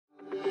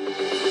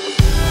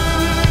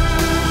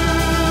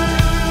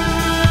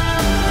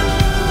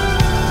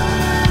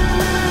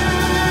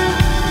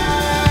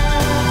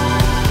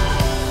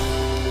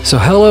So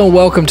hello and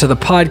welcome to the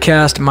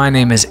podcast. My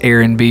name is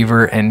Aaron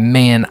Beaver, and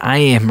man, I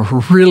am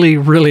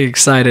really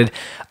excited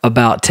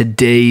about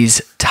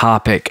today's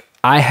topic.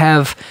 I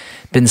have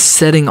been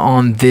sitting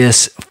on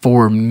this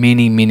for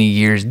many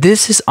years.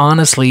 This is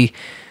honestly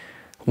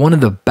one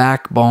of the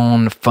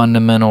backbone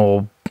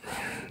fundamental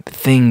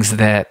things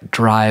that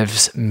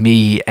drives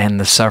me and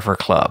the Suffer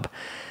Club.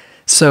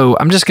 So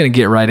I'm just going to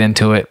get right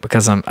into it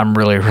because I'm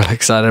really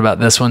excited about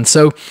this one.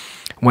 So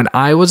when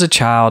I was a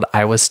child,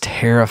 I was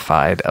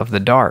terrified of the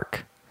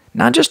dark.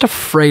 Not just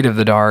afraid of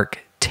the dark,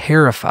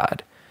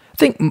 terrified. I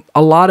think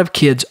a lot of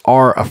kids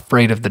are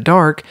afraid of the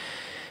dark.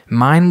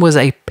 Mine was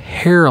a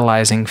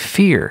paralyzing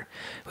fear.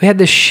 We had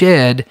this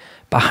shed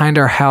behind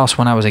our house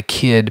when I was a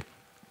kid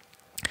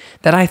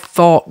that I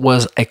thought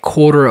was a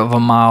quarter of a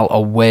mile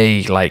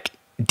away, like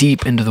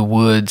deep into the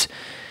woods.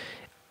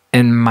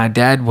 And my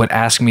dad would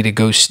ask me to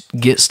go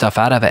get stuff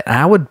out of it. And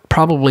I would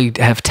probably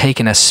have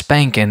taken a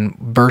spanking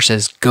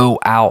versus go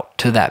out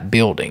to that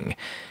building.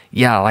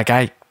 Yeah, like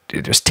I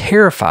was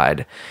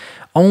terrified.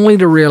 Only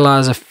to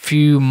realize a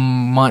few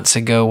months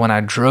ago when I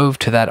drove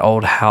to that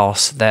old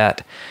house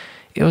that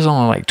it was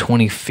only like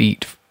 20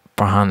 feet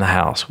behind the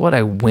house. What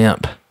a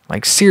wimp.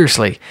 Like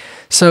seriously.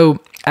 So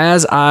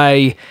as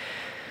I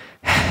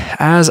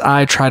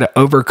try to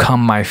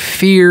overcome my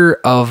fear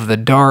of the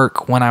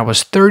dark, when I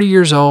was 30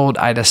 years old,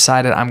 I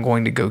decided I'm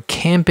going to go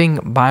camping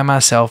by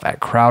myself at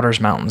Crowder's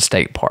Mountain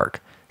State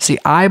Park. See,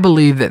 I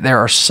believe that there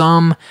are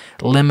some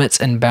limits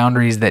and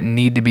boundaries that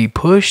need to be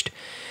pushed,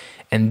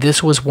 and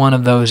this was one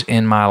of those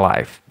in my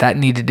life that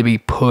needed to be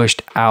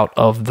pushed out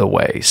of the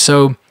way.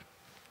 So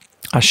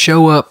I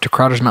show up to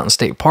Crowder's Mountain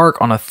State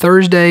Park on a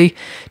Thursday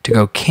to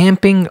go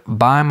camping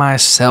by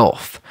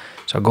myself.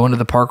 So I go into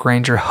the park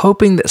ranger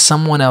hoping that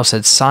someone else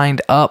had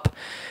signed up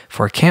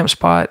for a camp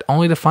spot,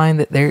 only to find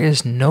that there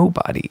is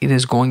nobody. It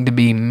is going to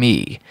be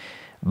me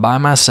by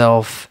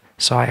myself.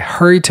 So I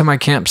hurry to my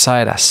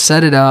campsite, I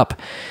set it up,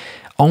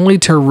 only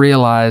to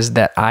realize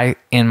that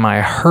in my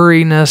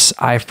hurriness,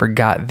 I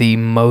forgot the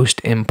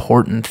most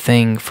important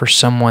thing for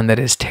someone that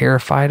is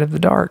terrified of the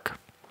dark.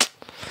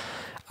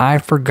 I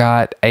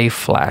forgot a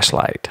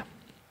flashlight.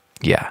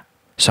 Yeah.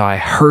 So I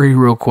hurry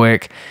real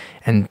quick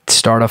and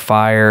start a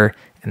fire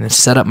and then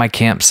set up my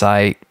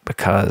campsite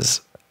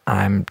because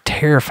I'm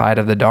terrified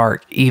of the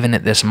dark even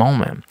at this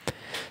moment.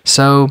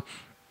 So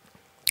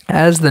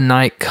as the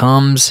night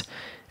comes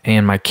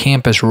and my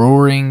camp is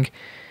roaring,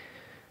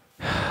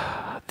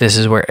 this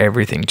is where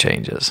everything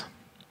changes.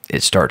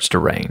 It starts to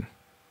rain.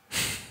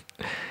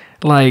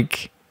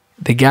 Like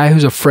the guy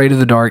who's afraid of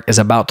the dark is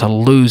about to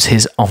lose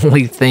his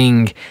only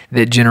thing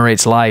that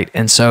generates light.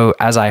 And so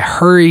as I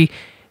hurry,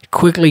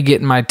 quickly get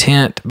in my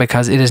tent,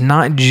 because it is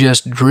not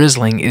just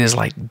drizzling, it is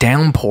like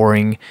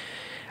downpouring.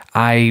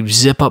 I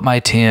zip up my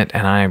tent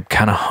and I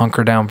kind of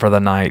hunker down for the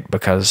night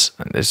because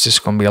it's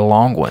just going to be a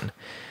long one.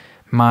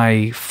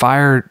 My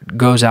fire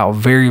goes out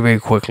very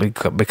quickly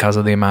because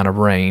of the amount of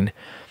rain.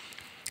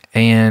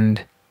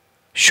 And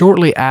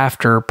shortly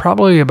after,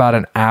 probably about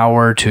an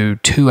hour to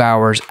 2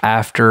 hours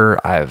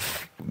after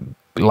I've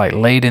like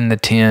laid in the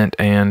tent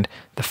and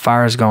the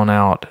fire's gone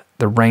out,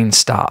 the rain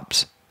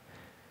stops.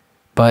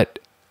 But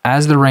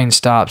as the rain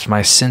stops,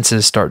 my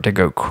senses start to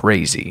go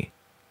crazy.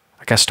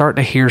 Like I start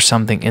to hear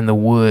something in the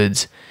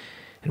woods,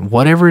 and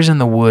whatever is in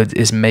the woods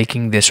is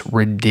making this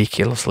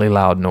ridiculously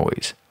loud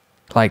noise.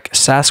 Like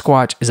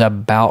Sasquatch is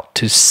about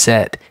to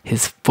set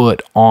his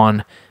foot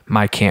on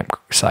my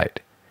campsite.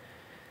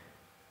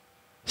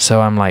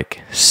 So I'm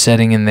like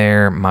sitting in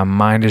there, my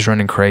mind is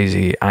running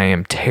crazy. I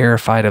am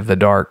terrified of the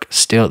dark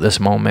still at this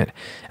moment.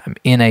 I'm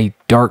in a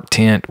dark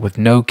tent with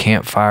no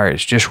campfire.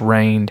 It's just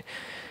rained.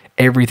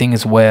 Everything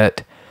is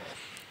wet.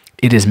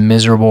 It is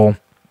miserable,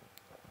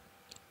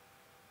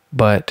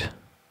 but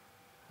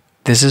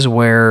this is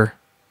where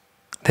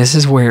it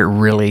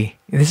really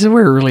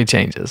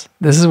changes.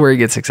 This is where it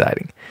gets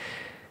exciting.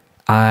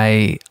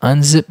 I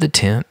unzip the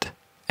tent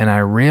and I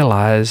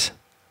realize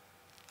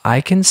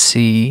I can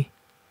see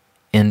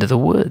into the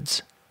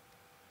woods.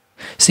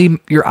 See,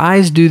 your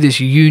eyes do this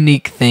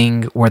unique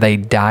thing where they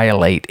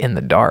dilate in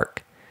the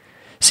dark.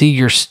 See,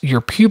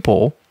 your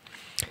pupil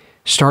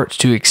starts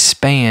to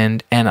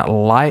expand and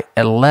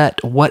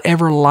let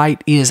whatever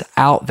light is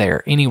out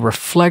there, any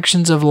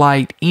reflections of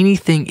light,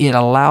 anything, it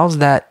allows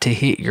that to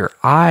hit your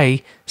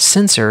eye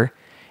sensor,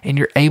 and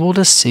you're able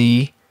to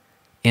see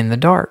in the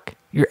dark.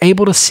 You're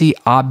able to see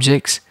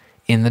objects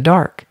in the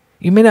dark.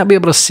 You may not be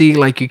able to see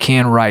like you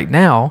can right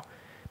now,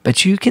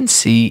 but you can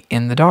see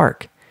in the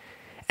dark.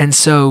 And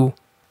so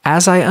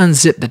as I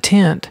unzip the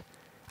tent,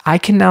 I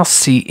can now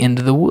see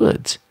into the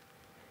woods.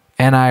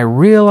 And I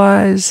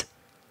realize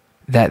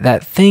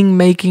that thing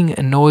making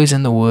a noise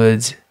in the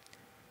woods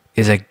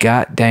is a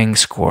goddamn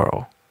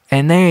squirrel.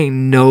 And there ain't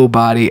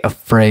nobody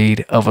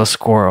afraid of a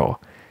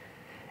squirrel.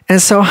 And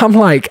so I'm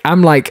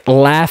like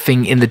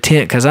laughing in the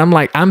tent because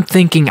I'm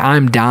thinking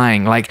I'm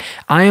dying. Like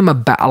I am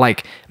about,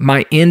 like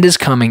my end is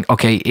coming.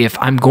 Okay, if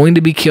I'm going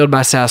to be killed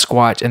by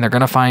Sasquatch and they're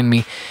going to find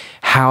me,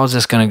 how is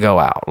this going to go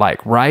out?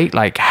 Like, right?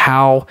 Like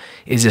how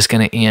is this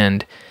going to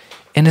end?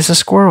 And it's a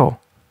squirrel.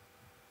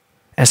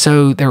 And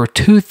so there were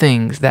two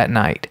things that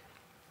night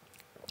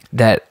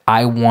that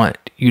I want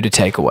you to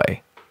take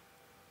away.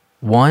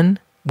 One,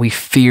 we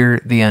fear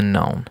the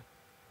unknown.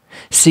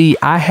 See,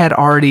 I had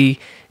already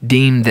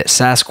deemed that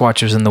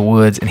Sasquatch was in the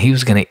woods and he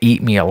was going to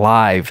eat me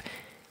alive.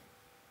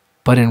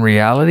 But in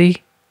reality,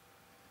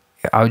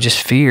 I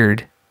just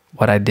feared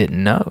what I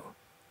didn't know.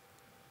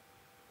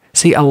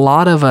 See, a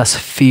lot of us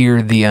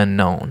fear the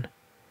unknown.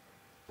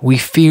 We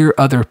fear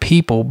other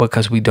people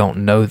because we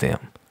don't know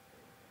them.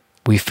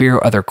 We fear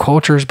other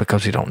cultures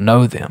because we don't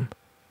know them.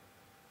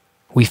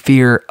 We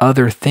fear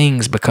other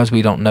things because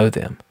we don't know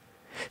them.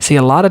 See,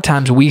 a lot of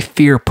times we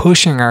fear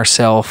pushing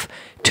ourselves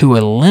to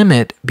a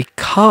limit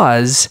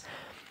because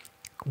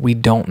we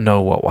don't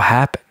know what will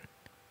happen.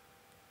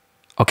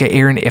 Okay,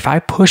 Aaron, if I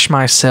push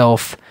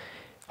myself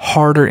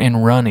harder in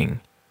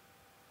running,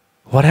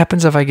 what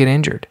happens if I get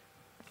injured?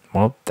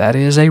 Well, that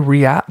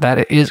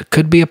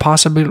could be a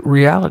possible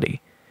reality.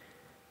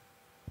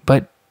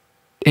 But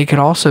it could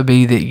also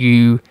be that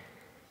you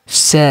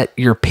set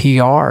your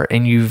PR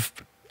and you've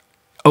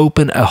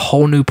opened a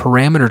whole new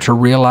parameter to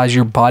realize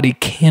your body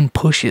can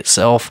push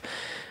itself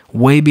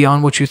way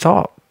beyond what you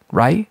thought,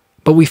 right?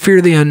 But we fear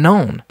the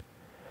unknown.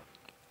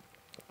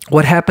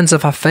 What happens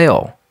if I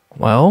fail?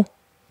 Well,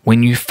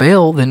 when you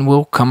fail, then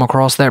we'll come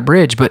across that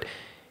bridge. But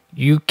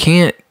you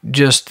can't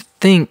just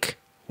think,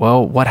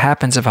 well, what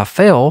happens if I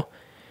fail?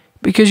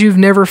 Because you've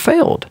never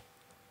failed.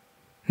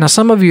 Now,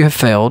 some of you have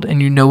failed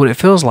and you know what it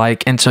feels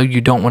like, and so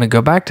you don't want to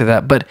go back to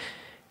that. But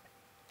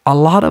a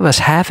lot of us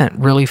haven't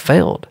really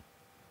failed.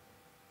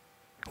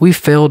 We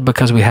failed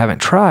because we haven't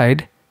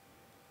tried.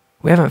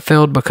 We haven't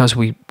failed because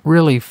we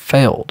really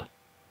failed.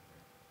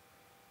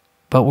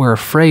 But we're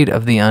afraid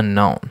of the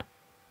unknown.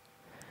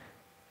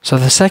 So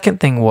the second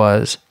thing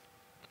was,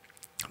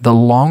 the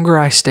longer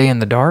I stay in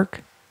the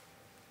dark,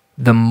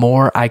 the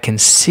more I can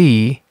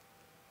see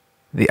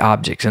the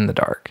objects in the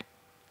dark.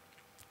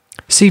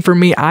 See, for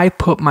me, I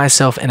put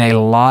myself in a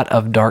lot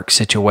of dark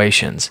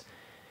situations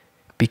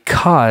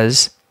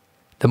because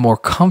the more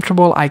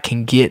comfortable I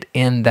can get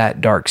in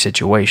that dark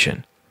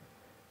situation,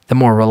 the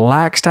more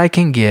relaxed I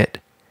can get,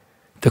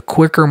 the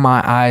quicker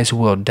my eyes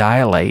will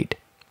dilate,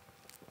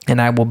 and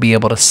I will be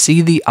able to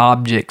see the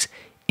objects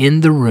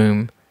in the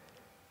room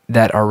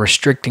that are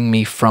restricting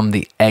me from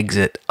the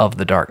exit of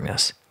the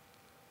darkness.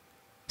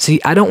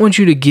 See, I don't want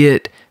you to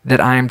get that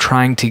I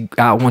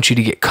want you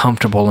to get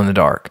comfortable in the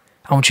dark.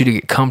 I want you to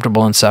get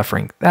comfortable in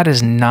suffering. That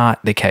is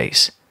not the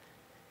case.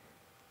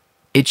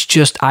 It's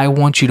just I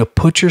want you to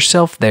put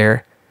yourself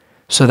there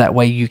so that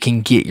way you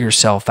can get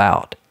yourself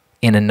out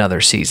in another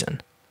season.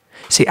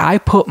 See, I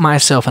put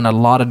myself in a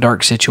lot of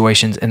dark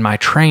situations in my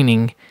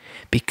training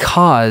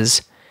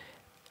because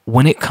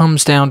when it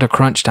comes down to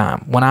crunch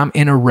time, when I'm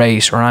in a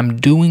race or I'm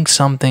doing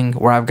something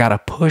where I've got to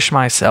push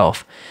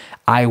myself,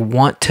 I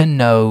want to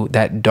know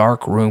that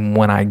dark room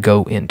when I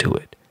go into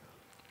it.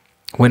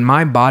 When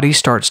my body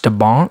starts to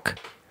bonk,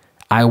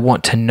 I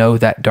want to know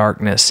that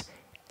darkness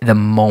the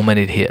moment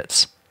it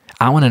hits.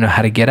 I want to know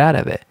how to get out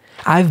of it.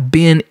 I've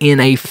been in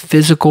a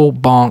physical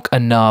bonk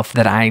enough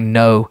that I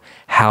know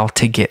how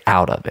to get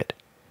out of it.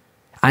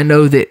 I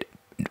know that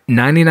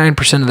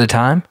 99% of the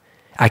time,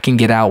 I can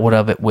get out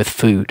of it with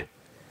food.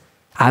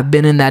 I've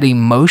been in that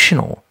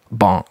emotional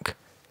bonk.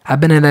 I've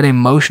been in that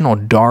emotional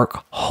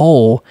dark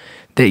hole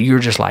that you're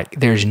just like,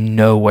 there's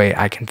no way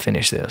I can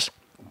finish this.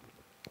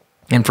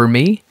 And for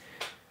me,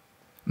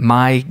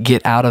 my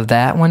get out of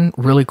that one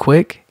really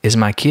quick is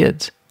my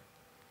kids.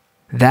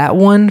 That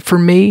one for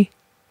me,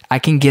 I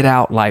can get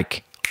out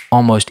like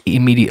almost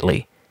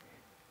immediately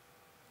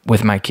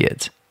with my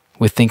kids,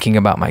 with thinking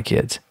about my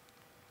kids.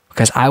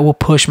 Because I will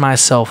push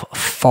myself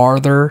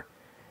farther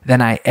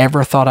than I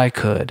ever thought I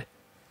could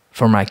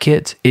for my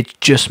kids. It's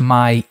just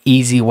my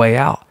easy way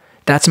out.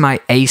 That's my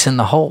ace in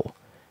the hole.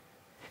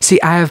 See,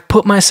 I have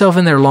put myself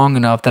in there long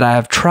enough that I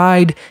have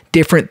tried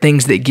different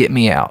things that get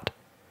me out.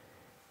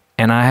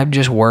 And I have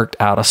just worked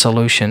out a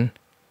solution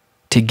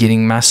to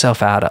getting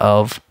myself out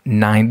of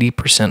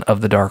 90%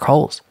 of the dark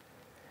holes.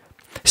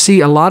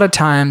 See, a lot of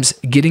times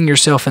getting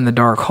yourself in the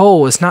dark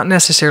hole is not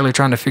necessarily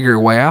trying to figure your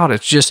way out.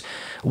 It's just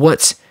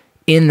what's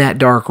in that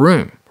dark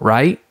room,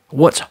 right?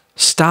 What's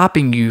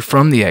stopping you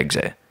from the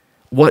exit?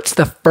 What's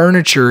the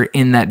furniture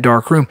in that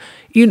dark room?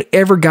 You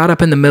ever got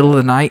up in the middle of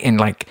the night and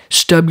like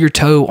stub your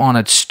toe on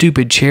a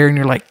stupid chair and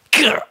you're like,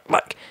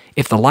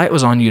 if the light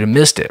was on, you'd have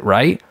missed it,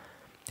 right?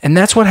 And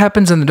that's what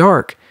happens in the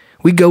dark.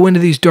 We go into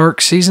these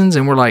dark seasons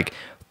and we're like,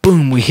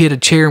 boom, we hit a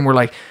chair and we're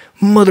like,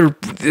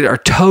 our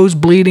toes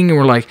bleeding and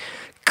we're like,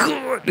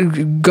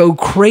 go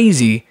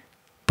crazy.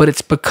 But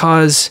it's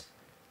because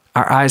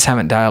our eyes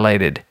haven't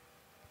dilated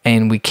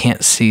and we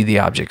can't see the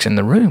objects in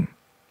the room.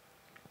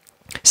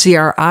 See,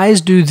 our eyes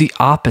do the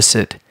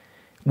opposite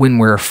when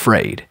we're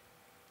afraid.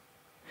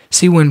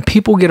 See, when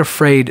people get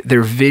afraid,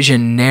 their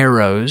vision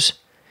narrows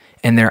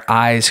and their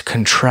eyes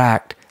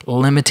contract,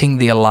 limiting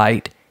the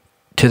light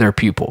to their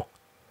pupil,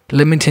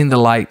 limiting the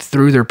light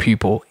through their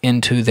pupil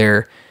into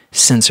their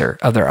sensor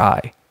of their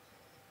eye.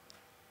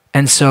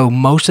 And so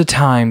most of the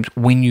times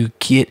when you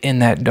get in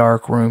that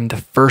dark room, the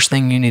first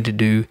thing you need to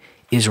do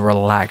is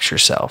relax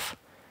yourself.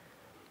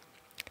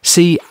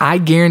 See, I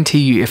guarantee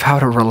you, if I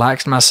would have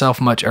relaxed myself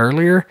much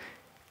earlier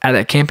at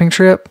that camping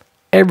trip,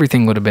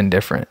 everything would have been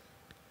different.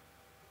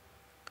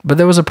 But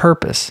there was a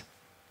purpose.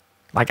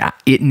 Like,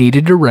 it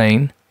needed to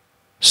rain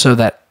so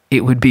that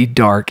it would be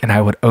dark and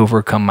I would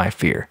overcome my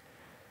fear.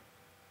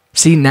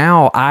 See,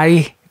 now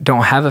I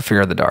don't have a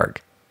fear of the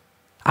dark.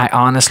 I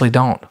honestly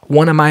don't.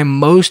 One of my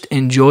most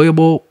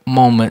enjoyable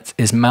moments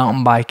is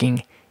mountain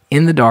biking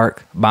in the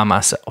dark by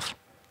myself.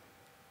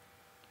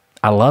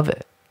 I love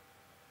it.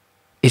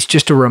 It's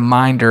just a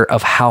reminder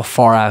of how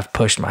far I've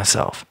pushed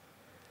myself,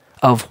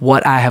 of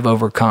what I have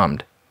overcome.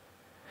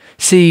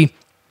 See,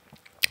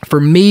 for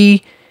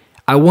me,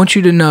 I want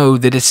you to know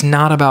that it's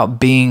not about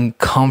being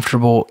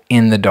comfortable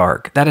in the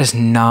dark. That is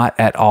not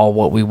at all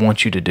what we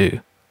want you to do.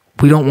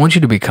 We don't want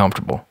you to be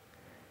comfortable.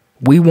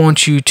 We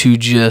want you to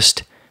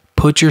just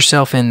put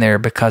yourself in there,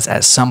 because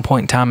at some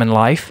point in time in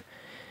life,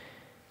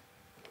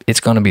 it's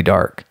going to be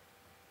dark.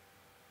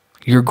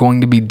 You're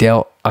going to be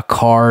dealt a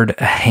card,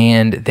 a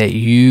hand that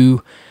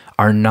you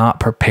are not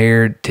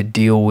prepared to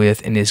deal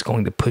with, and is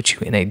going to put you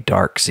in a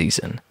dark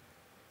season.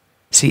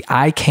 See,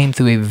 I came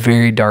through a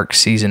very dark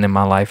season in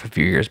my life a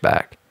few years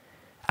back.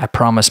 I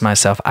promised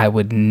myself I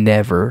would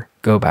never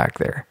go back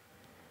there.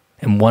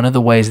 And one of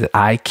the ways that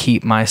I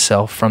keep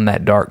myself from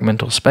that dark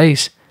mental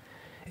space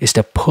is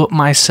to put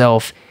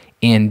myself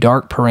in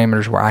dark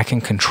parameters where I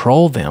can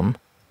control them,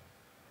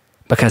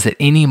 because at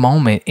any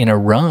moment in a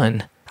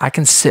run, I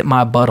can sit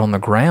my butt on the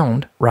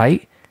ground,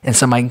 right? And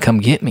somebody can come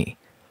get me.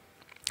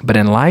 But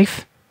in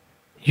life,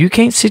 you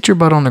can't sit your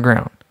butt on the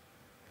ground.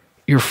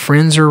 Your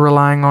friends are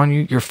relying on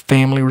you. Your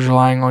family is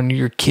relying on you.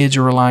 Your kids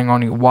are relying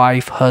on you.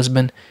 Wife,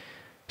 husband,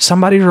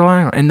 somebody's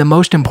relying on you. And the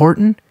most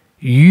important,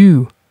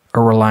 you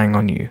are relying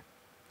on you.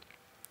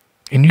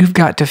 And you've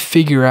got to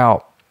figure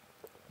out,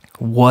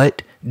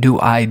 what do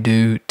I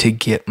do to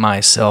get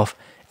myself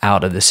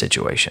out of the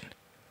situation?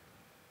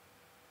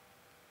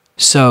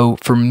 So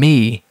for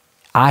me,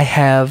 I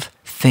have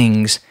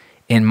things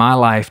in my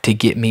life to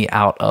get me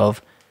out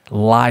of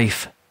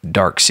life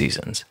dark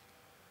seasons.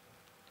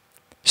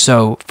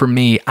 So for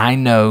me, I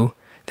know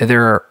that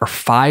there are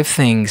 5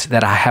 things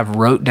that I have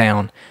wrote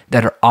down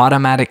that are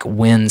automatic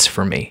wins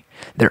for me.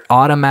 They're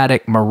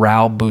automatic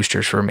morale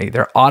boosters for me.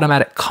 They're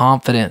automatic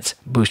confidence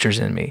boosters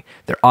in me.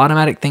 They're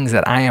automatic things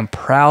that I am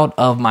proud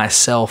of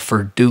myself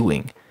for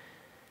doing.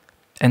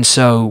 And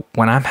so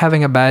when I'm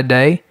having a bad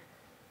day,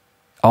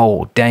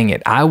 oh, dang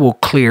it, I will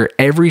clear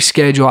every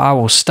schedule. I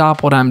will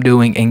stop what I'm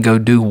doing and go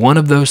do one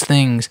of those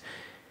things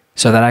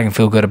so that I can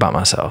feel good about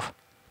myself.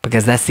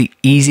 Because that's the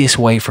easiest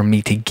way for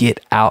me to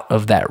get out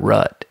of that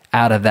rut,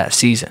 out of that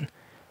season.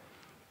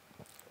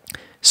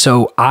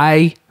 So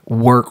I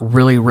work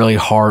really, really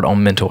hard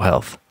on mental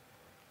health.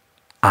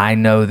 I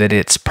know that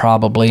it's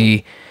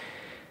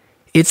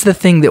the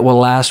thing that will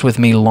last with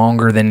me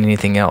longer than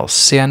anything else.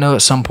 See, I know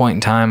at some point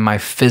in time, my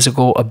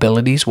physical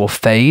abilities will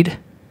fade,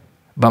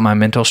 but my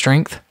mental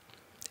strength,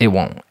 it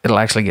won't. It'll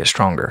actually get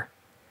stronger.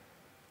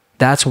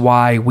 That's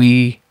why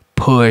we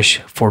push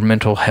for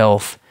mental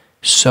health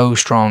so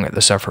strong at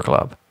the Suffer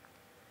Club.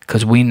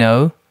 Because we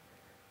know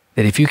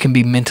that if you can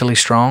be mentally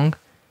strong,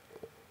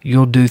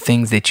 you'll do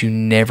things that you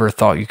never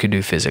thought you could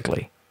do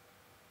physically.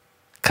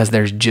 Because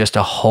there's just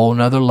a whole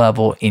nother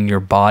level in your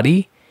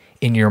body,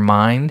 in your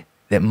mind,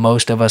 that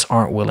most of us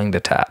aren't willing to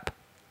tap.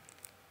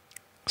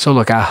 So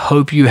look, I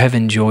hope you have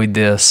enjoyed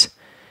this.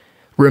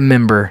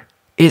 Remember,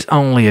 it's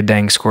only a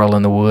dang squirrel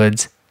in the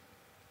woods.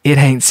 It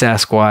ain't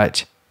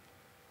Sasquatch.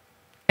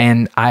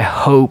 And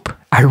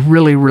I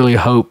really, really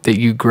hope that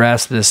you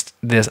grasp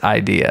this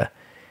idea.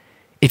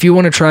 If you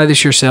want to try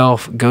this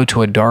yourself, go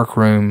to a dark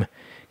room,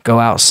 go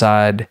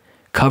outside,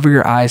 cover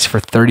your eyes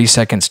for 30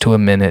 seconds to a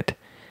minute,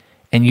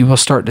 and you will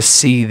start to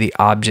see the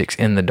objects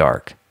in the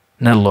dark.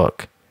 Now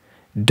look,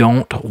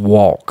 don't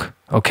walk,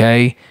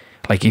 okay?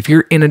 Like if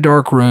you're in a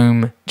dark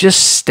room,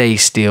 just stay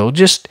still.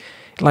 Just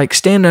like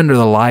stand under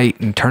the light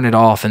and turn it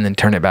off and then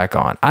turn it back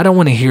on. I don't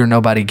want to hear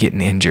nobody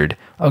getting injured,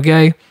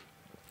 okay?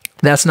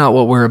 That's not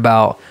what we're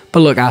about.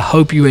 But look, I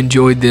hope you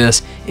enjoyed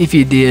this. If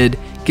you did,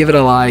 give it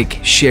a like,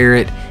 share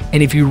it.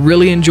 And if you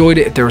really enjoyed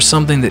it, if there was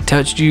something that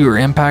touched you or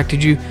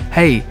impacted you,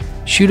 hey,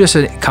 shoot us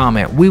a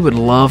comment. We would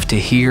love to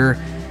hear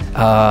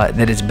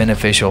that it's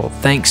beneficial.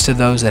 Thanks to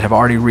those that have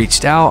already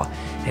reached out,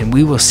 and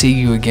we will see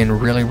you again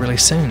really, really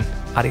soon.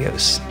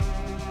 Adios.